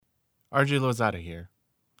RJ Lozada here.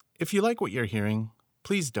 If you like what you're hearing,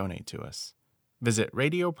 please donate to us. Visit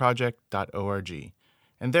radioproject.org,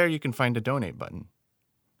 and there you can find a donate button.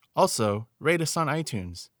 Also, rate us on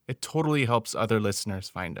iTunes. It totally helps other listeners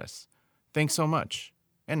find us. Thanks so much.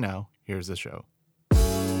 And now, here's the show.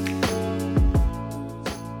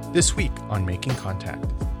 This week on Making Contact.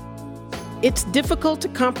 It's difficult to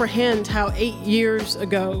comprehend how 8 years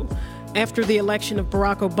ago, after the election of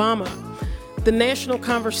Barack Obama, the national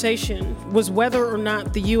conversation was whether or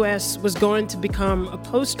not the U.S. was going to become a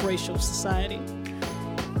post-racial society.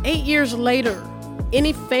 8 years later,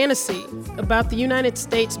 any fantasy about the United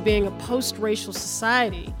States being a post-racial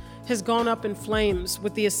society has gone up in flames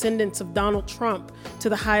with the ascendance of Donald Trump to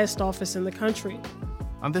the highest office in the country.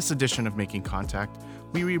 On this edition of Making Contact,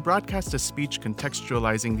 we rebroadcast a speech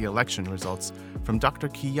contextualizing the election results from Dr.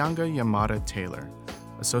 Keeanga-Yamahtta Taylor,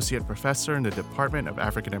 Associate Professor in the Department of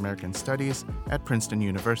African American Studies at Princeton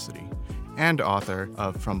University, and author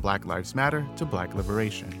of From Black Lives Matter to Black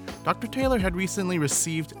Liberation. Dr. Taylor had recently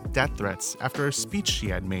received death threats after a speech she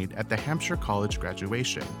had made at the Hampshire College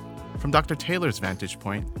graduation. From Dr. Taylor's vantage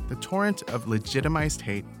point, the torrent of legitimized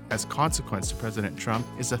hate as consequence to President Trump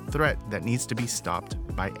is a threat that needs to be stopped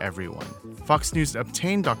by everyone. Fox News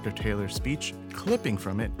obtained Dr. Taylor's speech, clipping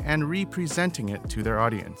from it, and re-presenting it to their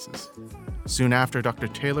audiences. Soon after, Dr.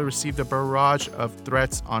 Taylor received a barrage of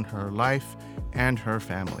threats on her life and her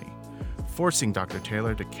family, forcing Dr.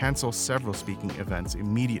 Taylor to cancel several speaking events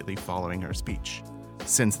immediately following her speech.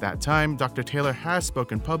 Since that time, Dr. Taylor has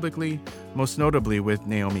spoken publicly, most notably with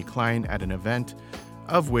Naomi Klein at an event,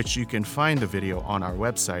 of which you can find the video on our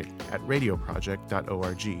website at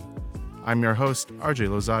radioproject.org. I'm your host, RJ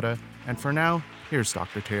Lozada, and for now, here's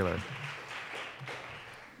Dr. Taylor.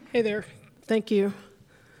 Hey there. Thank you.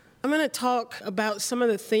 I'm going to talk about some of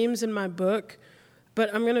the themes in my book,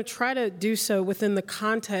 but I'm going to try to do so within the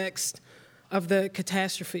context of the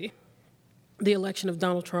catastrophe, the election of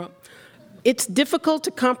Donald Trump. It's difficult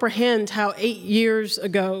to comprehend how 8 years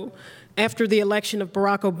ago, after the election of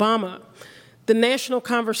Barack Obama, the national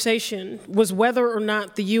conversation was whether or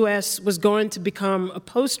not the U.S. was going to become a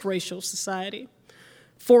post-racial society.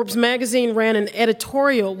 Forbes magazine ran an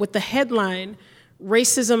editorial with the headline,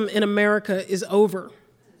 "Racism in America is Over."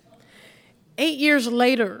 8 years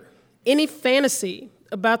later, any fantasy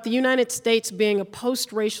about the United States being a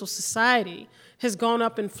post-racial society has gone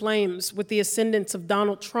up in flames with the ascendance of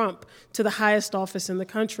Donald Trump to the highest office in the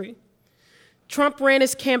country. Trump ran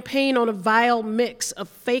his campaign on a vile mix of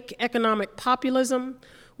fake economic populism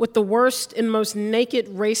with the worst and most naked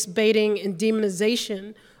race baiting and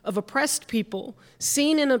demonization of oppressed people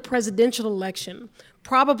seen in a presidential election,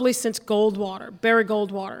 probably since Barry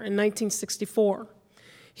Goldwater in 1964.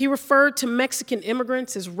 He referred to Mexican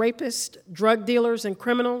immigrants as rapists, drug dealers, and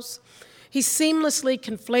criminals. He seamlessly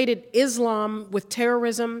conflated Islam with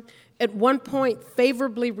terrorism, at one point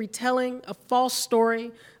favorably retelling a false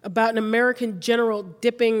story about an American general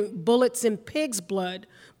dipping bullets in pig's blood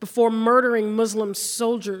before murdering Muslim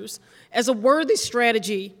soldiers as a worthy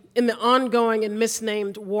strategy in the ongoing and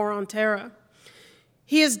misnamed War on Terror.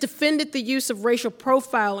 He has defended the use of racial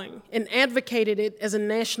profiling and advocated it as a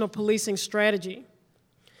national policing strategy.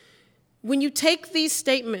 When you take these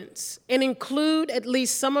statements and include at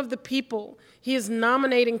least some of the people he is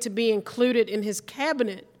nominating to be included in his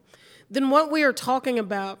cabinet, then what we are talking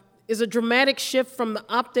about is a dramatic shift from the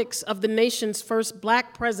optics of the nation's first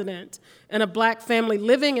black president and a black family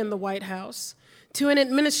living in the White House to an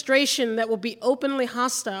administration that will be openly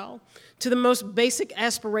hostile to the most basic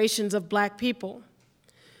aspirations of black people.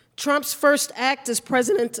 Trump's first act as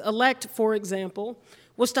president-elect, for example,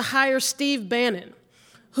 was to hire Steve Bannon,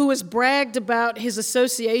 who has bragged about his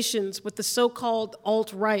associations with the so-called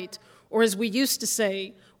alt-right, or as we used to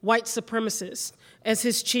say, white supremacists, as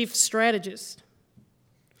his chief strategist.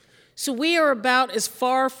 So we are about as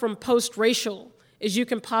far from post-racial as you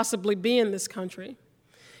can possibly be in this country.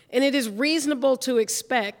 And it is reasonable to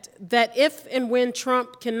expect that if and when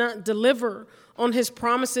Trump cannot deliver on his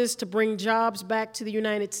promises to bring jobs back to the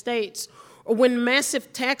United States, or when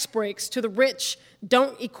massive tax breaks to the rich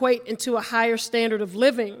don't equate into a higher standard of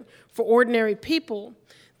living for ordinary people,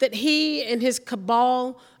 that he and his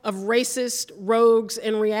cabal of racist, rogues,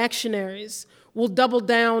 and reactionaries will double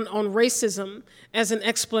down on racism as an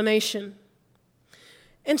explanation.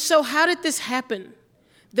 And so how did this happen,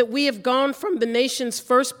 that we have gone from the nation's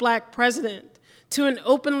first black president to an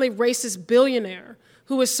openly racist billionaire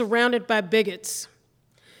who is surrounded by bigots?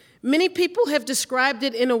 Many people have described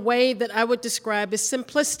it in a way that I would describe as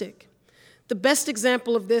simplistic. The best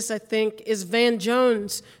example of this, I think, is Van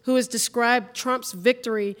Jones, who has described Trump's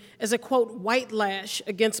victory as a, quote, whitelash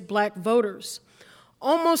against black voters.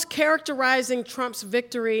 almost characterizing Trump's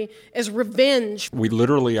victory as revenge. We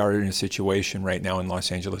literally are in a situation right now in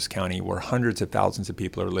Los Angeles County where hundreds of thousands of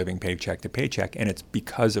people are living paycheck to paycheck, and it's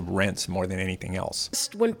because of rents more than anything else.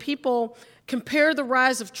 When people compare the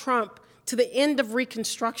rise of Trump to the end of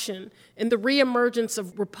Reconstruction and the reemergence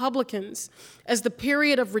of Republicans as the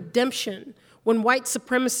period of redemption, when white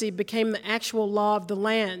supremacy became the actual law of the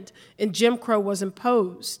land and Jim Crow was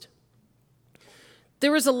imposed.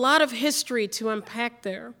 There is a lot of history to unpack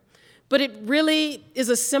there, but it really is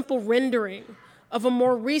a simple rendering of a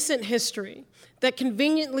more recent history that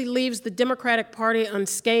conveniently leaves the Democratic Party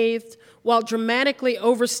unscathed while dramatically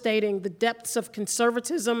overstating the depths of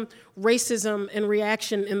conservatism, racism, and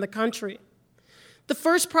reaction in the country. The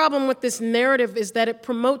first problem with this narrative is that it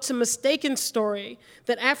promotes a mistaken story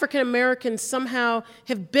that African Americans somehow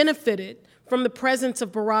have benefited from the presence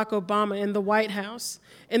of Barack Obama in the White House,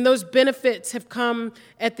 and those benefits have come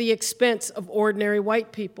at the expense of ordinary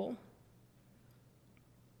white people.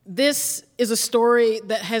 This is a story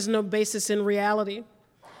that has no basis in reality.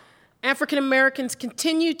 African Americans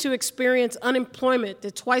continue to experience unemployment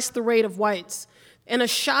at twice the rate of whites, and a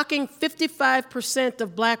shocking 55%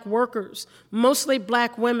 of black workers, mostly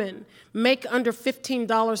black women, make under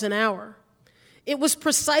 $15 an hour. It was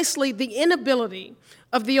precisely the inability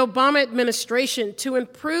of the Obama administration to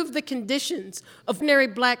improve the conditions of ordinary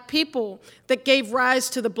black people that gave rise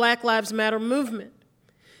to the Black Lives Matter movement.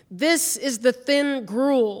 This is the thin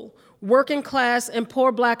gruel working class and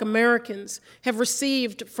poor black Americans have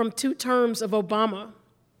received from 2 terms of Obama.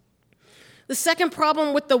 The second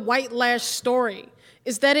problem with the whitelash story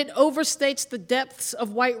is that it overstates the depths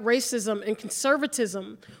of white racism and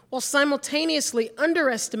conservatism while simultaneously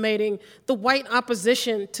underestimating the white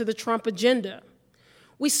opposition to the Trump agenda.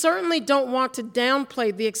 We certainly don't want to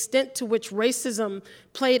downplay the extent to which racism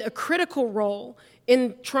played a critical role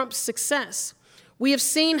in Trump's success. We have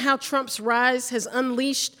seen how Trump's rise has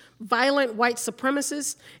unleashed violent white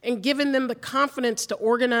supremacists and given them the confidence to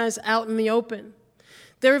organize out in the open.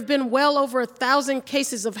 There have been well over 1,000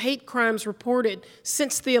 cases of hate crimes reported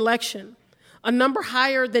since the election, a number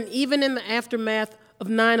higher than even in the aftermath of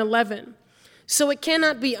 9/11. So it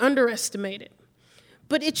cannot be underestimated.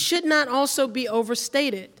 But it should not also be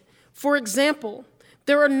overstated. For example,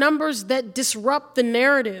 there are numbers that disrupt the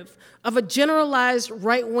narrative of a generalized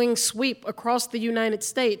right-wing sweep across the United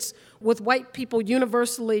States, with white people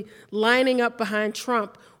universally lining up behind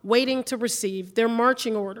Trump, waiting to receive their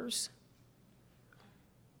marching orders.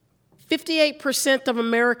 58% of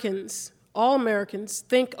Americans, all Americans,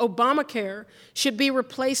 think Obamacare should be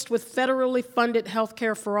replaced with federally funded health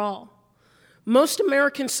care for all. Most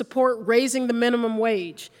Americans support raising the minimum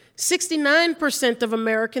wage. 69% of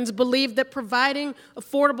Americans believe that providing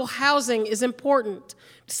affordable housing is important.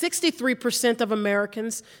 63% of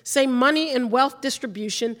Americans say money and wealth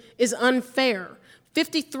distribution is unfair.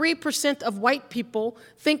 53% of white people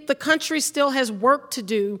think the country still has work to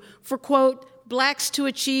do for, quote, blacks to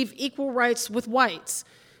achieve equal rights with whites.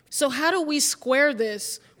 So how do we square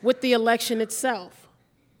this with the election itself?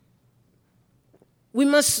 We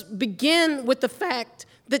must begin with the fact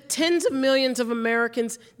that tens of millions of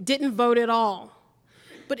Americans didn't vote at all.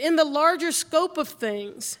 But in the larger scope of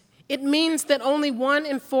things, it means that only 1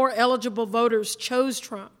 in 4 eligible voters chose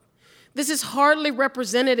Trump. This is hardly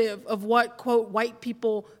representative of what, quote, white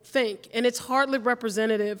people think, and it's hardly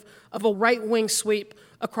representative of a right-wing sweep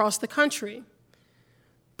across the country.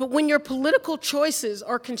 But when your political choices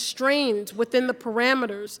are constrained within the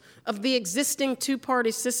parameters of the existing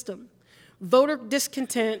 2-party system, voter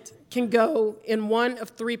discontent can go in one of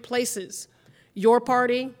 3 places: your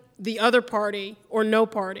party, the other party, or no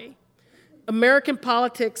party. American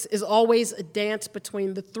politics is always a dance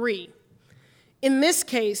between the 3. In this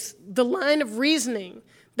case, the line of reasoning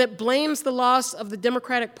that blames the loss of the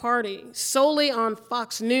Democratic Party solely on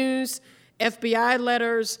Fox News, FBI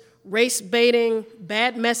letters, race baiting,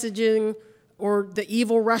 bad messaging, or the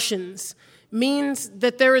evil Russians means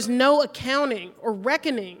that there is no accounting or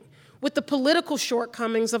reckoning with the political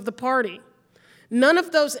shortcomings of the party. None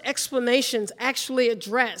of those explanations actually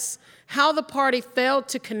address how the party failed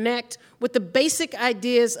to connect with the basic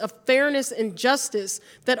ideas of fairness and justice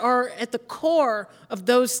that are at the core of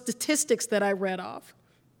those statistics that I read off.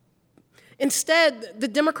 Instead, the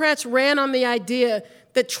Democrats ran on the idea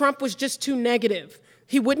that Trump was just too negative.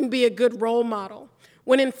 He wouldn't be a good role model,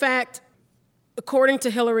 when in fact, according to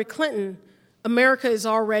Hillary Clinton, America is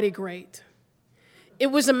already great.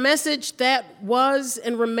 It was a message that was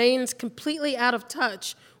and remains completely out of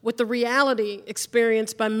touch with the reality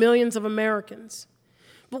experienced by millions of Americans.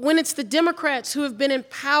 But when it's the Democrats who have been in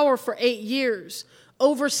power for 8 years,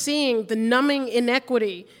 overseeing the numbing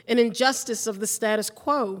inequity and injustice of the status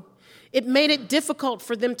quo. It made it difficult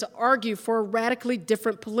for them to argue for a radically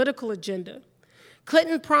different political agenda.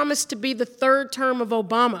 Clinton promised to be the third term of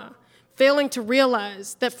Obama, failing to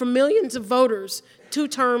realize that for millions of voters, 2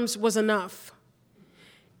 terms was enough.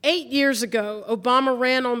 8 years ago, Obama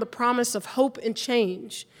ran on the promise of hope and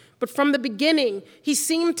change, but from the beginning, he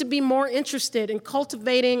seemed to be more interested in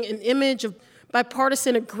cultivating an image of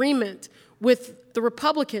bipartisan agreement with the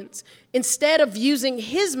Republicans, instead of using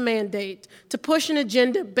his mandate to push an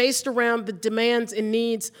agenda based around the demands and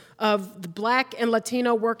needs of the Black and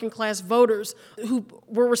Latino working class voters who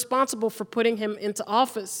were responsible for putting him into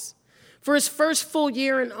office. For his first full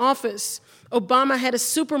year in office, Obama had a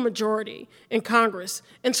supermajority in Congress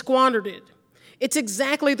and squandered it. It's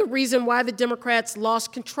exactly the reason why the Democrats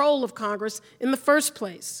lost control of Congress in the first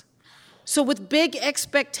place. So with big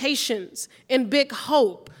expectations and big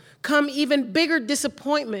hope come even bigger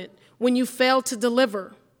disappointment when you fail to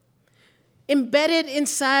deliver. Embedded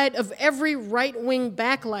inside of every right-wing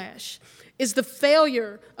backlash is the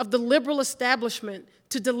failure of the liberal establishment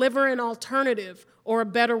to deliver an alternative or a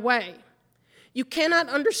better way. You cannot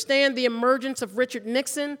understand the emergence of Richard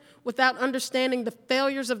Nixon without understanding the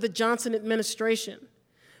failures of the Johnson administration.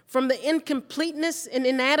 From the incompleteness and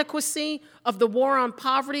inadequacy of the war on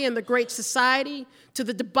poverty and the Great Society to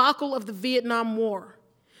the debacle of the Vietnam War.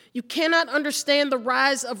 You cannot understand the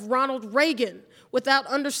rise of Ronald Reagan without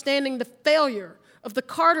understanding the failure of the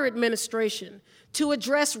Carter administration to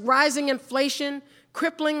address rising inflation,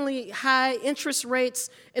 cripplingly high interest rates,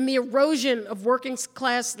 and the erosion of working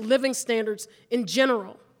class living standards in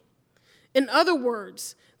general. In other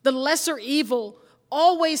words, the lesser evil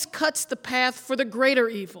always cuts the path for the greater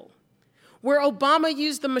evil. Where Obama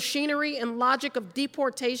used the machinery and logic of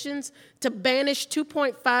deportations to banish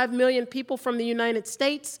 2.5 million people from the United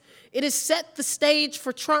States, it has set the stage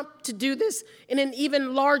for Trump to do this in an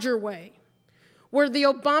even larger way. Where the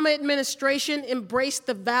Obama administration embraced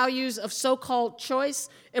the values of so-called choice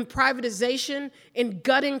and privatization in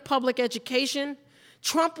gutting public education,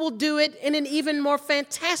 Trump will do it in an even more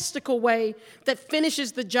fantastical way that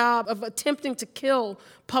finishes the job of attempting to kill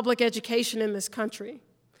public education in this country.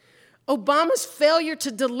 Obama's failure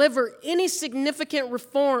to deliver any significant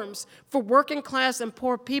reforms for working class and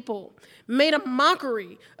poor people made a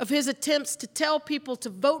mockery of his attempts to tell people to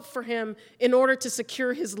vote for him in order to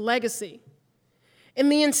secure his legacy.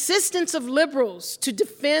 And the insistence of liberals to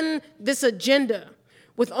defend this agenda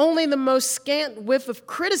with only the most scant whiff of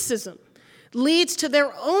criticism leads to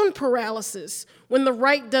their own paralysis when the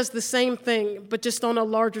right does the same thing, but just on a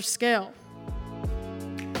larger scale.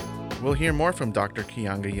 We'll hear more from Dr.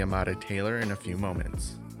 Keeanga-Yamahtta Taylor in a few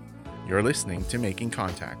moments. You're listening to Making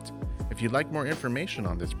Contact. If you'd like more information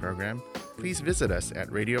on this program, please visit us at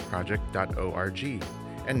radioproject.org.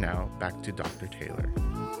 And now, back to Dr. Taylor.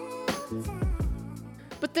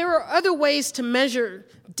 But there are other ways to measure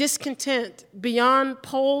discontent beyond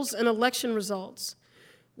polls and election results.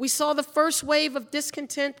 We saw the first wave of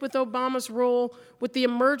discontent with Obama's rule with the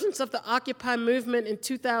emergence of the Occupy movement in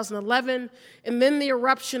 2011, and then the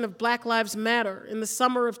eruption of Black Lives Matter in the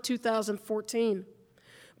summer of 2014.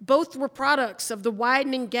 Both were products of the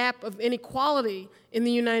widening gap of inequality in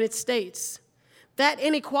the United States. That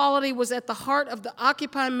inequality was at the heart of the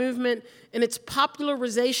Occupy movement and its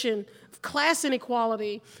popularization of class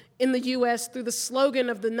inequality in the U.S. through the slogan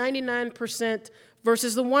of the 99%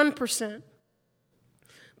 versus the 1%.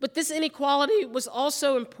 But this inequality was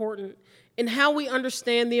also important in how we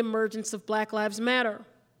understand the emergence of Black Lives Matter.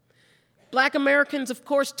 Black Americans, of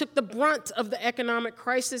course, took the brunt of the economic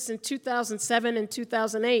crisis in 2007 and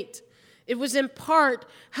 2008. It was in part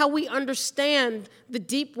how we understand the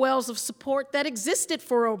deep wells of support that existed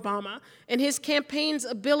for Obama and his campaign's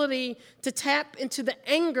ability to tap into the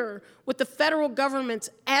anger with the federal government's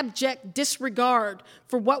abject disregard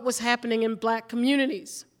for what was happening in Black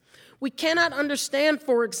communities. We cannot understand,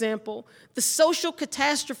 for example, the social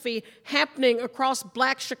catastrophe happening across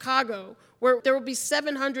Black Chicago, where there will be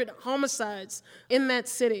 700 homicides in that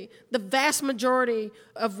city, the vast majority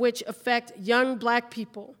of which affect young Black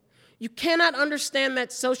people. You cannot understand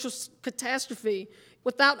that social catastrophe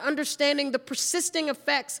without understanding the persisting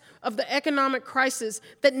effects of the economic crisis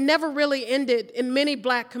that never really ended in many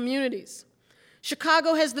Black communities.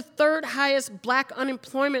 Chicago has the third highest Black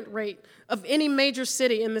unemployment rate of any major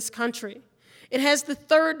city in this country. It has the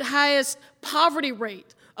third highest poverty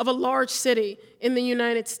rate of a large city in the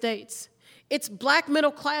United States. Its Black middle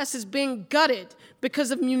class is being gutted because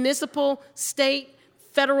of municipal, state,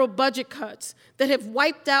 federal budget cuts that have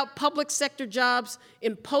wiped out public sector jobs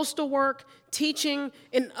in postal work, teaching,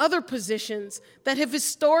 and other positions that have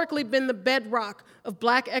historically been the bedrock of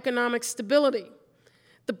Black economic stability.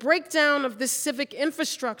 The breakdown of this civic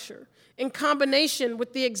infrastructure, in combination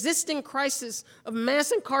with the existing crisis of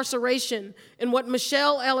mass incarceration and what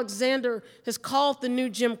Michelle Alexander has called the new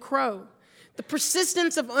Jim Crow, the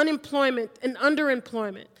persistence of unemployment and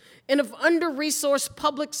underemployment, and of under-resourced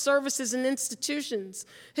public services and institutions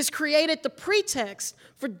has created the pretext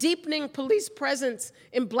for deepening police presence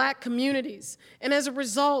in Black communities, and as a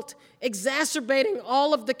result, exacerbating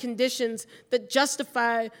all of the conditions that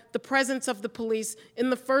justify the presence of the police in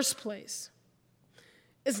the first place.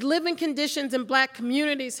 As living conditions in Black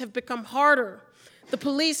communities have become harder, the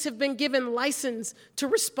police have been given license to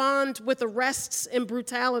respond with arrests and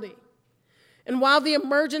brutality. And while the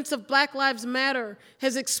emergence of Black Lives Matter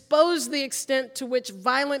has exposed the extent to which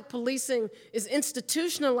violent policing is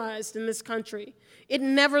institutionalized in this country, it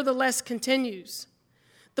nevertheless continues.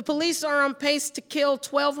 The police are on pace to kill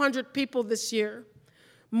 1,200 people this year,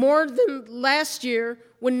 more than last year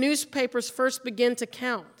when newspapers first began to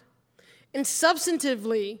count. And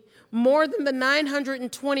substantively, more than the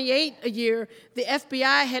 928 a year the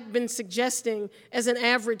FBI had been suggesting as an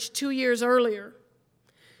average 2 years earlier.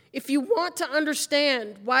 If you want to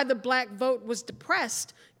understand why the Black vote was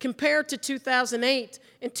depressed compared to 2008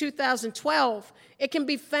 and 2012, it can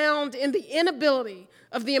be found in the inability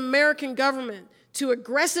of the American government to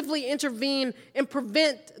aggressively intervene and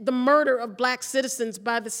prevent the murder of Black citizens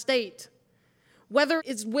by the state. Whether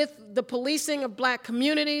it's with the policing of Black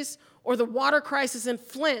communities or the water crisis in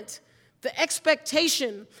Flint, the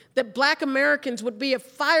expectation that Black Americans would be a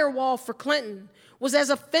firewall for Clinton was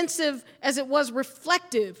as offensive as it was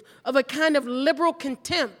reflective of a kind of liberal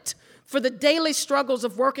contempt for the daily struggles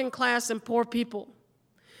of working class and poor people.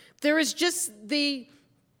 There is just the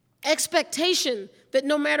expectation that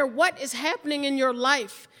no matter what is happening in your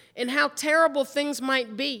life and how terrible things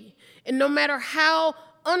might be, and no matter how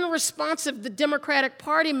unresponsive the Democratic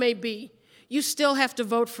Party may be, you still have to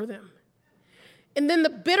vote for them. And then the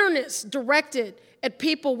bitterness directed at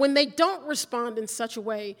people when they don't respond in such a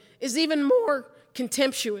way is even more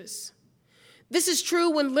contemptuous. This is true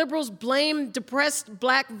when liberals blame depressed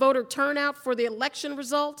Black voter turnout for the election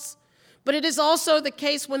results, but it is also the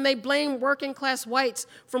case when they blame working class whites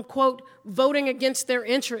from, quote, voting against their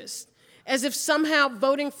interests, as if somehow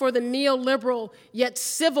voting for the neoliberal yet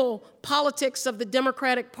civil politics of the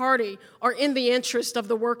Democratic Party are in the interest of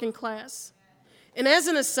the working class. And as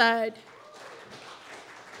an aside,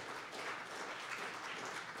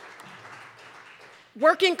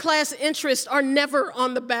 working class interests are never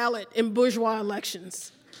on the ballot in bourgeois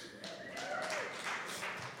elections.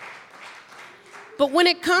 But when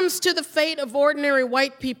it comes to the fate of ordinary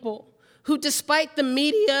white people, who despite the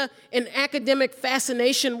media and academic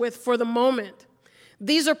fascination with for the moment,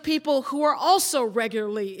 these are people who are also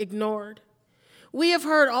regularly ignored. We have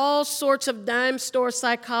heard all sorts of dime store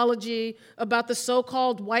psychology about the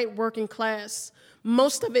so-called white working class,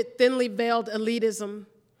 most of it thinly veiled elitism.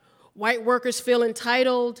 White workers feel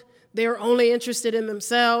entitled, they are only interested in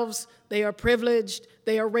themselves, they are privileged,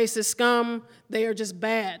 they are racist scum, they are just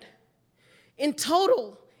bad. In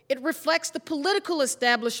total, it reflects the political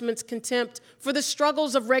establishment's contempt for the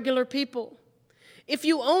struggles of regular people. If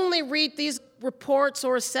you only read these reports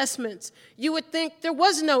or assessments, you would think there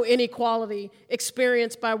was no inequality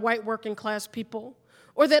experienced by white working class people,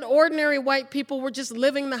 or that ordinary white people were just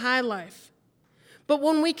living the high life. But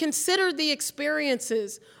when we consider the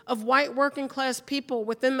experiences of white working class people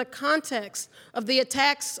within the context of the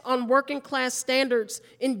attacks on working class standards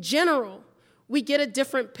in general, we get a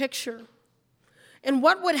different picture. And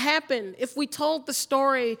what would happen if we told the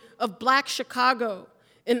story of Black Chicago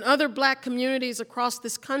and other Black communities across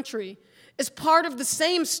this country as part of the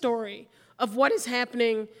same story of what is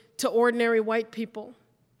happening to ordinary white people?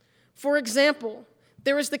 For example,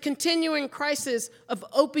 there is the continuing crisis of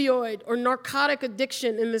opioid or narcotic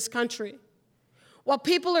addiction in this country. While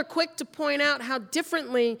people are quick to point out how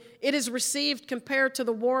differently it is received compared to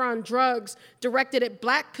the war on drugs directed at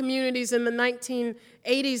Black communities in the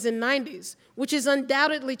 1980s and 90s, which is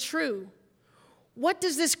undoubtedly true, what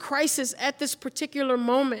does this crisis at this particular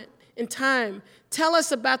moment in time tell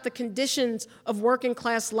us about the conditions of working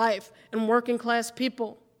class life and working class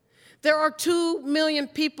people? There are 2 million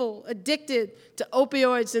people addicted to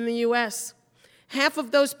opioids in the US. Half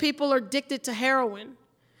of those people are addicted to heroin.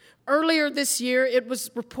 Earlier this year, it was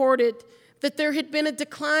reported that there had been a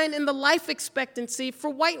decline in the life expectancy for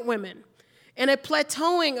white women and a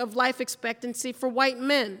plateauing of life expectancy for white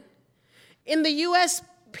men. In the US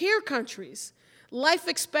peer countries, life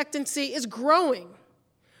expectancy is growing.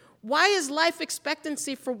 Why is life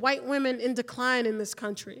expectancy for white women in decline in this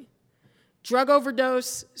country? Drug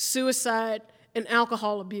overdose, suicide, and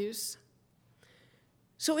alcohol abuse.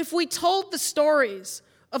 So if we told the stories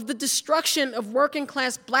of the destruction of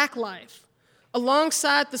working-class black life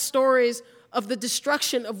alongside the stories of the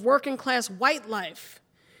destruction of working-class white life,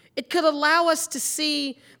 it could allow us to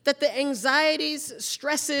see that the anxieties,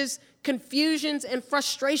 stresses, confusions, and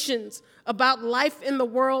frustrations about life in the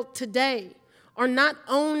world today are not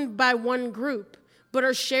owned by one group, but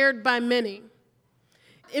are shared by many.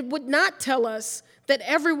 It would not tell us that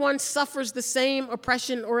everyone suffers the same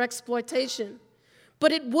oppression or exploitation,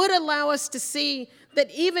 but it would allow us to see that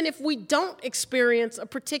even if we don't experience a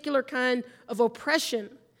particular kind of oppression,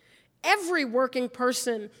 every working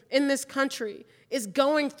person in this country is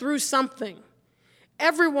going through something.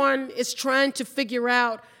 Everyone is trying to figure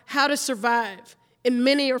out how to survive, and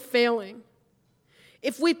many are failing.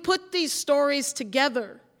 If we put these stories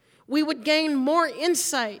together, we would gain more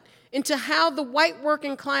insight into how the white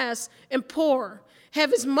working class and poor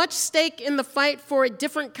have as much stake in the fight for a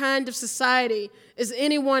different kind of society as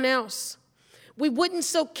anyone else. We wouldn't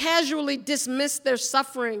so casually dismiss their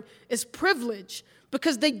suffering as privilege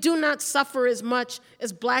because they do not suffer as much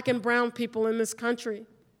as black and brown people in this country.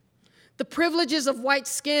 The privileges of white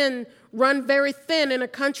skin run very thin in a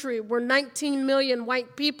country where 19 million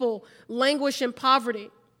white people languish in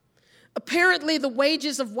poverty. Apparently, the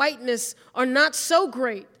wages of whiteness are not so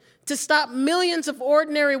great to stop millions of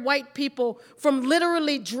ordinary white people from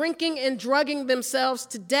literally drinking and drugging themselves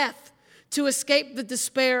to death to escape the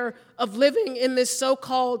despair of living in this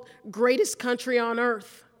so-called greatest country on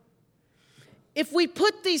earth. If we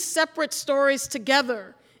put these separate stories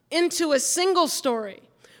together into a single story,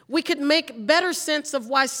 we could make better sense of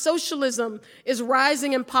why socialism is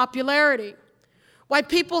rising in popularity, why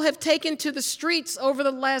people have taken to the streets over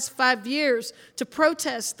the last 5 years to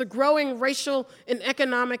protest the growing racial and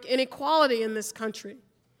economic inequality in this country.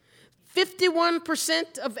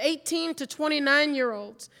 51% of 18 to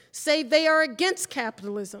 29-year-olds say they are against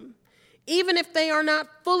capitalism, even if they are not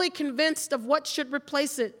fully convinced of what should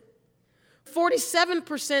replace it.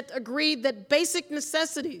 47% agreed that basic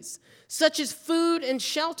necessities, such as food and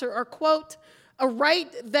shelter, are, quote, a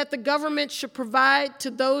right that the government should provide to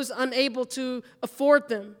those unable to afford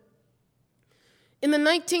them. In the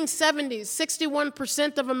 1970s,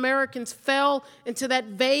 61% of Americans fell into that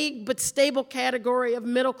vague but stable category of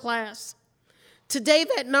middle class. Today,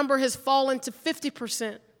 that number has fallen to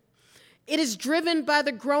 50%. It is driven by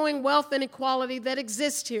the growing wealth inequality that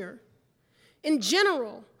exists here. In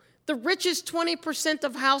general, the richest 20%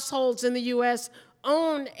 of households in the U.S.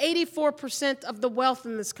 own 84% of the wealth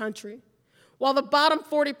in this country, while the bottom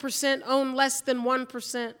 40% own less than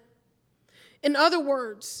 1%. In other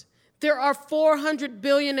words, there are 400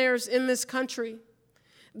 billionaires in this country.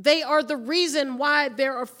 They are the reason why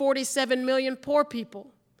there are 47 million poor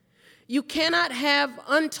people. You cannot have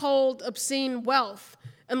untold, obscene wealth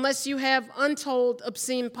unless you have untold,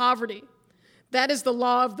 obscene poverty. That is the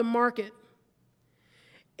law of the market.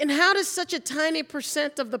 And how does such a tiny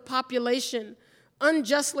percent of the population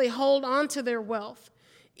unjustly hold on to their wealth,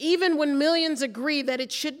 even when millions agree that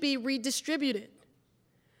it should be redistributed?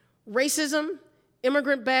 Racism,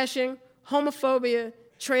 immigrant bashing, homophobia,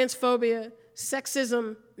 transphobia,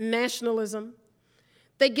 sexism, nationalism.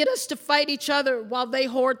 They get us to fight each other while they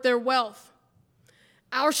hoard their wealth.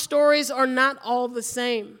 Our stories are not all the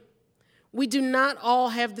same. We do not all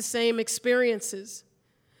have the same experiences,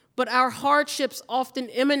 but our hardships often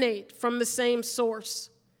emanate from the same source: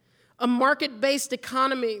 a market-based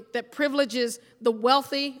economy that privileges the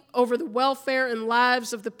wealthy over the welfare and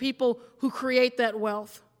lives of the people who create that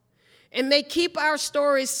wealth. And they keep our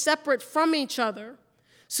stories separate from each other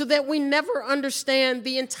so that we never understand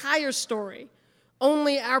the entire story,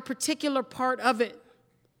 only our particular part of it.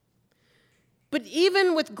 But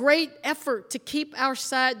even with great effort to keep our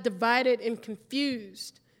side divided and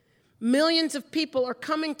confused, millions of people are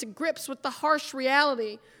coming to grips with the harsh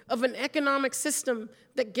reality of an economic system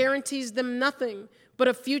that guarantees them nothing but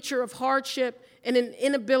a future of hardship and an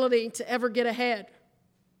inability to ever get ahead.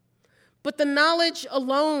 But the knowledge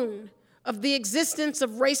alone of the existence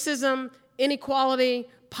of racism, inequality,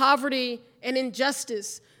 poverty, and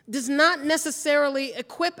injustice does not necessarily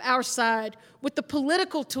equip our side with the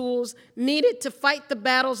political tools needed to fight the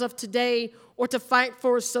battles of today or to fight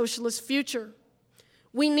for a socialist future.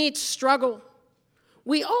 We need struggle.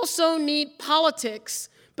 We also need politics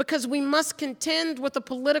because we must contend with a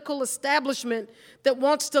political establishment that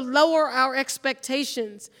wants to lower our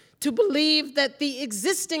expectations, to believe that the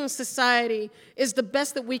existing society is the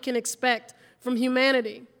best that we can expect from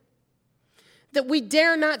humanity. that we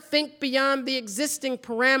dare not think beyond the existing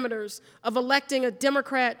parameters of electing a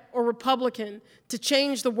Democrat or Republican to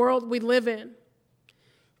change the world we live in.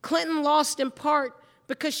 Clinton lost in part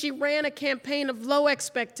because she ran a campaign of low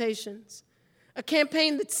expectations, a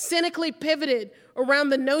campaign that cynically pivoted around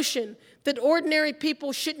the notion that ordinary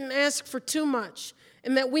people shouldn't ask for too much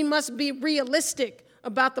and that we must be realistic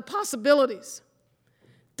about the possibilities.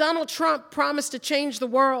 Donald Trump promised to change the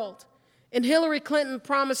world, and Hillary Clinton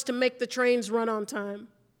promised to make the trains run on time.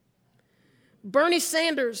 Bernie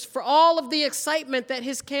Sanders, for all of the excitement that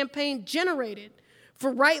his campaign generated,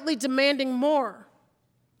 for rightly demanding more,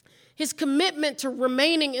 his commitment to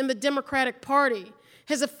remaining in the Democratic Party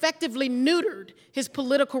has effectively neutered his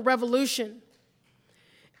political revolution.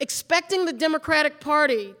 Expecting the Democratic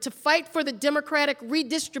Party to fight for the democratic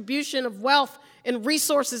redistribution of wealth and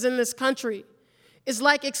resources in this country is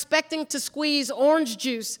like expecting to squeeze orange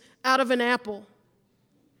juice out of an apple.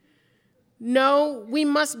 No, we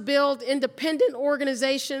must build independent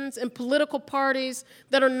organizations and political parties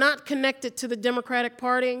that are not connected to the Democratic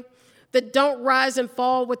Party, that don't rise and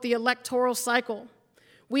fall with the electoral cycle.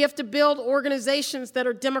 We have to build organizations that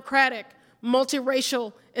are democratic,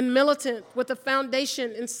 multiracial, and militant with a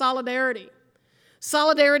foundation in solidarity.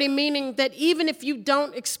 Solidarity meaning that even if you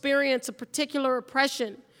don't experience a particular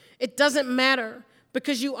oppression, it doesn't matter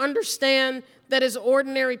because you understand that as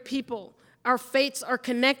ordinary people, our fates are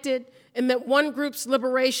connected and that one group's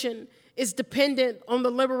liberation is dependent on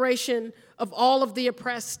the liberation of all of the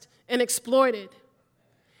oppressed and exploited.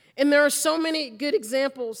 And there are so many good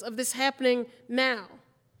examples of this happening now.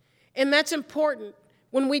 And that's important.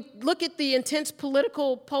 When we look at the intense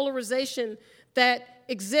political polarization that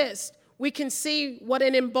exists, we can see what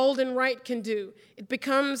an emboldened right can do. It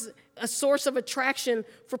becomes a source of attraction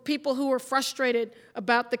for people who are frustrated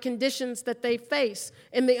about the conditions that they face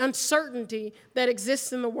and the uncertainty that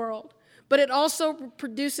exists in the world. But it also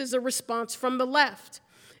produces a response from the left.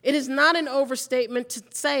 It is not an overstatement to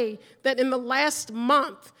say that in the last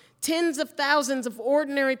month, tens of thousands of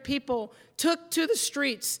ordinary people took to the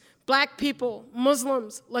streets, Black people,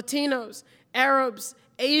 Muslims, Latinos, Arabs,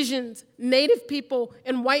 Asians, Native people,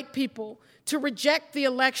 and white people to reject the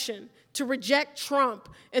election, to reject Trump,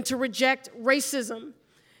 and to reject racism.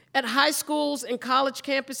 At high schools and college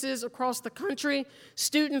campuses across the country,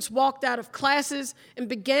 students walked out of classes and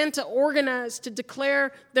began to organize to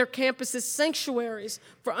declare their campuses sanctuaries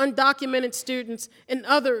for undocumented students and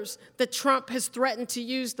others that Trump has threatened to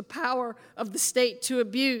use the power of the state to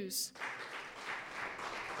abuse.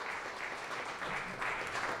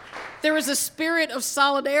 There is a spirit of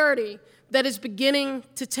solidarity that is beginning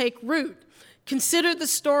to take root. Consider the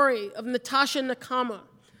story of Natasha Nakama,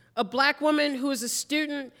 a Black woman who is a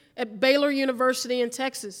student at Baylor University in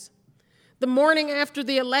Texas. The morning after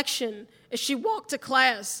the election, as she walked to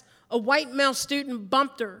class, a white male student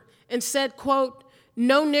bumped her and said, quote,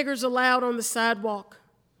 "No niggers allowed on the sidewalk."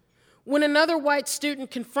 When another white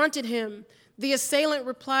student confronted him, the assailant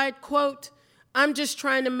replied, quote, "I'm just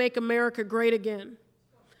trying to make America great again."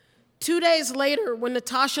 2 days later, when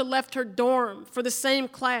Natasha left her dorm for the same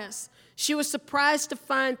class, she was surprised to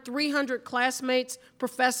find 300 classmates,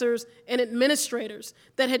 professors, and administrators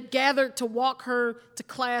that had gathered to walk her to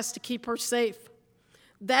class to keep her safe.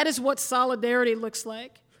 That is what solidarity looks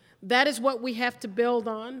like. That is what we have to build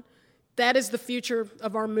on. That is the future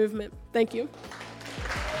of our movement. Thank you.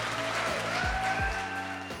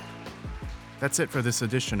 That's it for this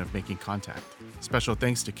edition of Making Contact. Special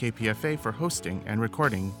thanks to KPFA for hosting and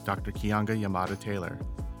recording Dr. Keeanga-Yamahtta Taylor.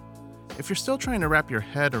 If you're still trying to wrap your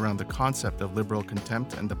head around the concept of liberal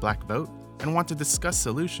contempt and the black vote and want to discuss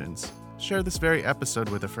solutions, share this very episode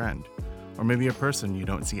with a friend, or maybe a person you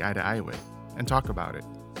don't see eye to eye with, and talk about it.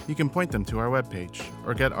 You can point them to our webpage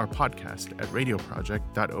or get our podcast at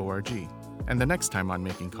radioproject.org. And the next time on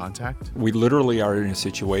Making Contact, we literally are in a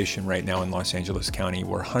situation right now in Los Angeles County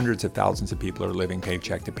where hundreds of thousands of people are living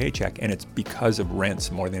paycheck to paycheck, and it's because of rents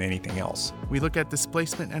more than anything else. we look at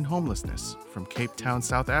displacement and homelessness from Cape Town,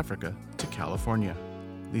 South Africa to California.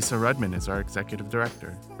 Lisa Rudman is our executive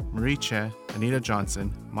director. Marie Che, Anita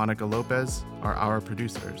Johnson, Monica Lopez are our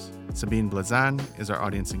producers. Sabine Blazan is our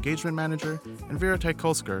audience engagement manager, and Vera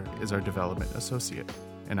Teikolsker is our development associate.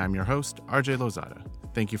 And I'm your host, RJ Lozada.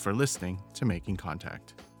 Thank you for listening to Making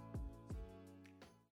Contact.